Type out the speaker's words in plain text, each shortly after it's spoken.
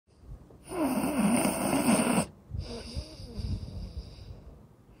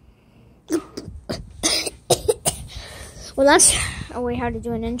Well, that's a way how to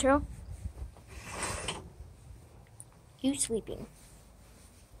do an intro. You sleeping.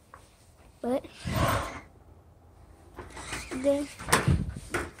 But there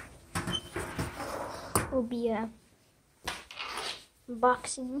will be a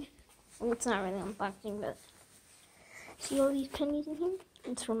unboxing. Well, it's not really unboxing, but see all these pennies in here?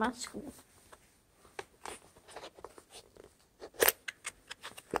 It's from my school.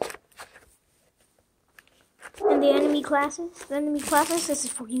 And the enemy classes, this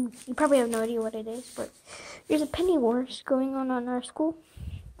is for you. You probably have no idea what it is, but there's a penny wars going on our school.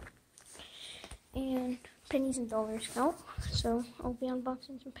 And pennies and dollars count, so I'll be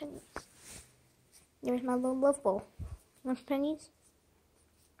unboxing some pennies. There's my little love bowl. Enough pennies?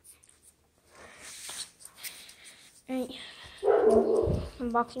 Alright,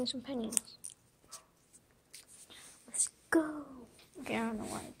 unboxing some pennies. Let's go. Okay, I don't know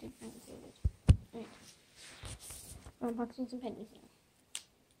why I did that. Alright, unboxing some pennies now.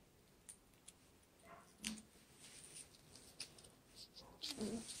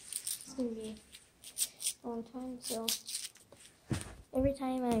 It's gonna be a long time, so every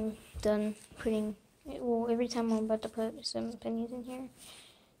time I'm done putting, well, every time I'm about to put some pennies in here,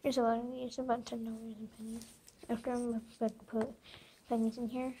 there's a lot of these, about $10 in pennies. After I'm about to put pennies in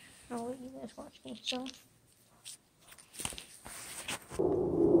here, I'll let you guys watch me, so.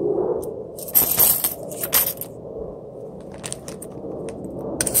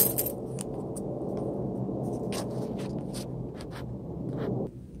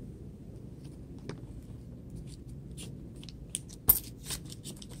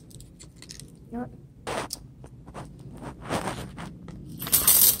 You know what?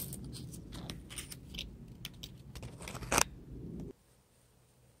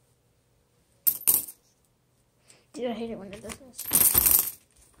 Dude, I hate it when it does this.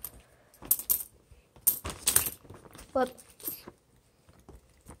 But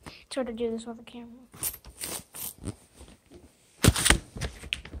it's hard to do this with a camera.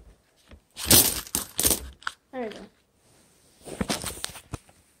 There we go.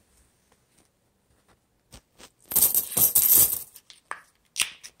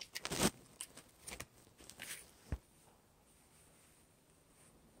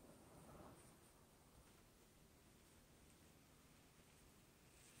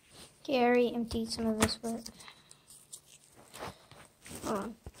 Okay, I already emptied some of this, but hold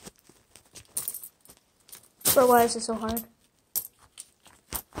on. But why is it so hard?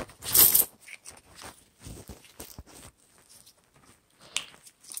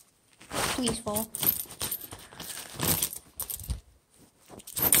 Please fall.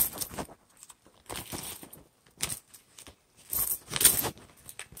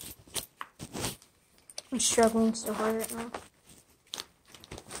 I'm struggling so hard right now.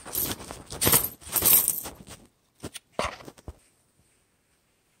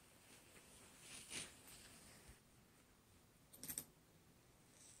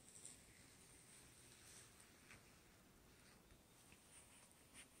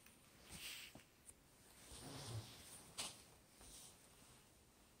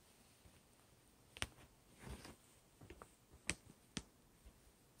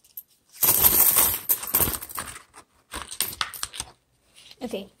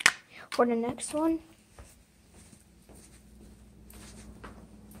 Okay, for the next one,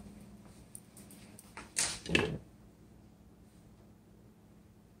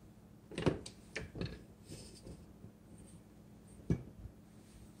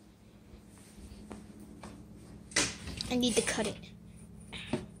 I need to cut it.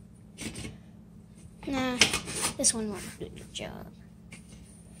 Nah, this one won't do the job.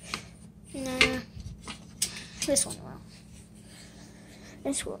 Nah, this one will.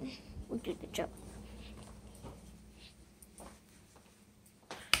 This one will do the job.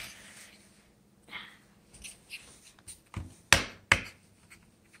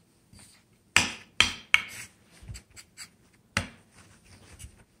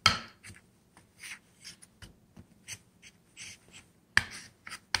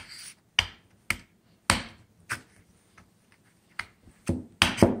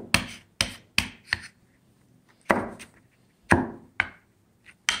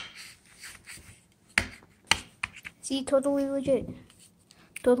 See, totally legit.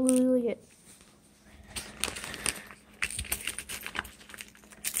 Totally legit.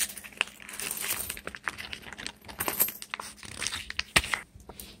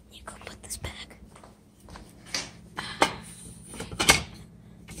 You go put this back.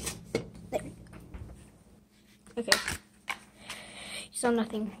 There we go. Okay. You saw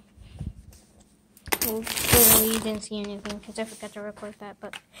nothing. Well, literally you didn't see anything because I forgot to record that,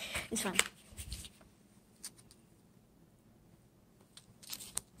 but it's fine.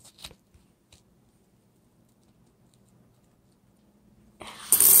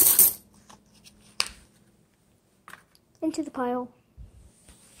 into the pile.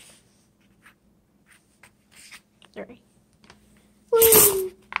 Sorry.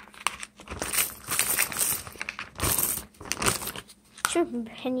 Woo! Should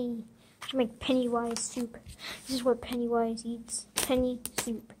make Pennywise soup. This is what Pennywise eats. Penny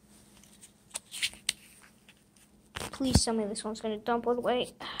soup. Please tell me this one's gonna dump all the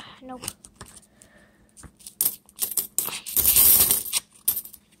way. Nope.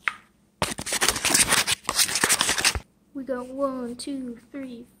 We got 1, 2,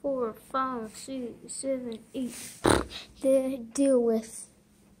 3, 4, 5, 6, 7, 8. To deal with.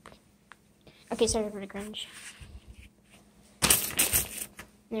 Okay, sorry for the cringe.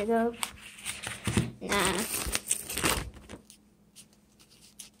 There you go. Nah.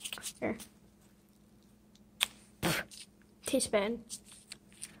 Here. Tastes bad.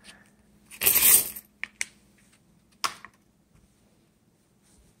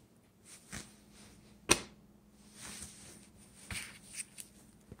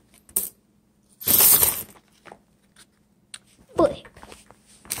 But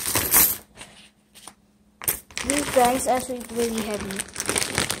this bag's actually really heavy.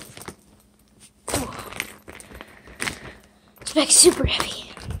 Oh. This bag's super heavy.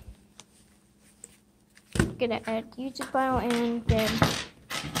 Gonna add YouTube file and then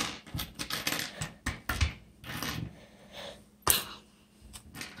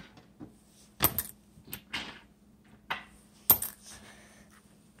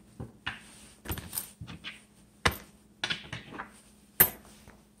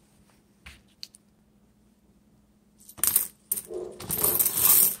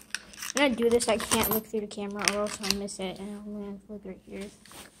I'm gonna do this. I can't look through the camera or else I'll miss it, and I'm gonna look right here.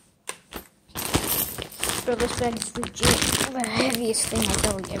 Bro, this bag is legit the heaviest thing I've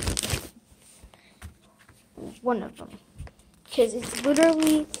ever given. One of them. Because it's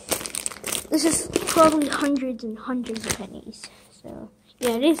literally, this is probably hundreds and hundreds of pennies. So,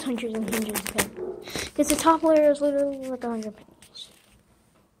 yeah, it is hundreds and hundreds of pennies. Because the top layer is literally like 100 pennies.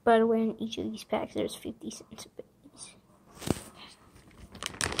 By the way, in each of these packs, there's 50 cents of pennies.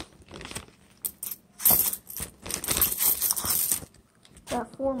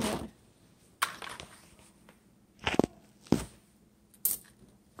 Got 4 more.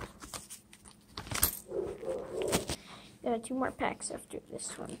 Got 2 more packs after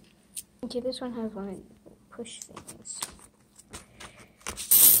this one. Okay, this one has one of the push things.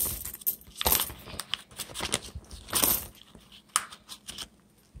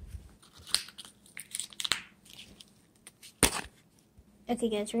 Okay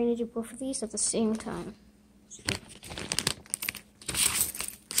guys, we're gonna do both of these at the same time.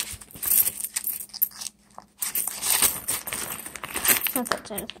 Not that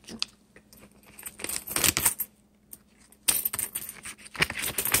satisfying.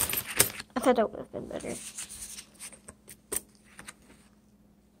 I thought that would have been better.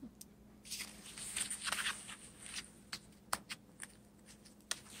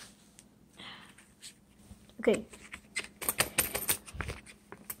 Okay.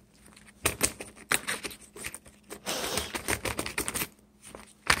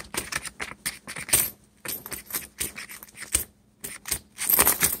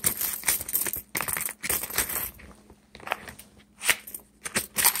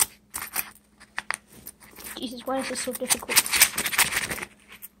 Jesus, why is this so difficult?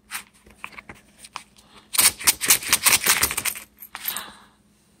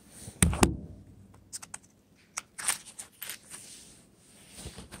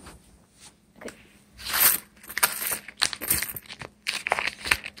 Okay.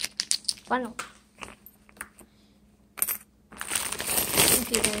 Final.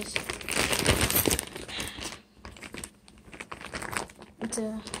 Okay, guys.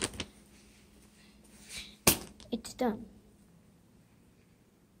 It's done.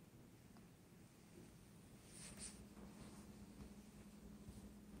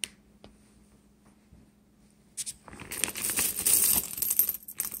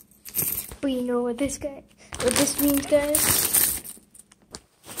 But you know what this means, guys?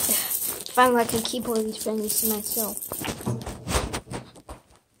 Finally, I can keep all these pennies to myself.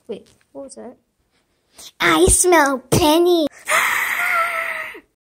 Wait, what was that? I smell pennies.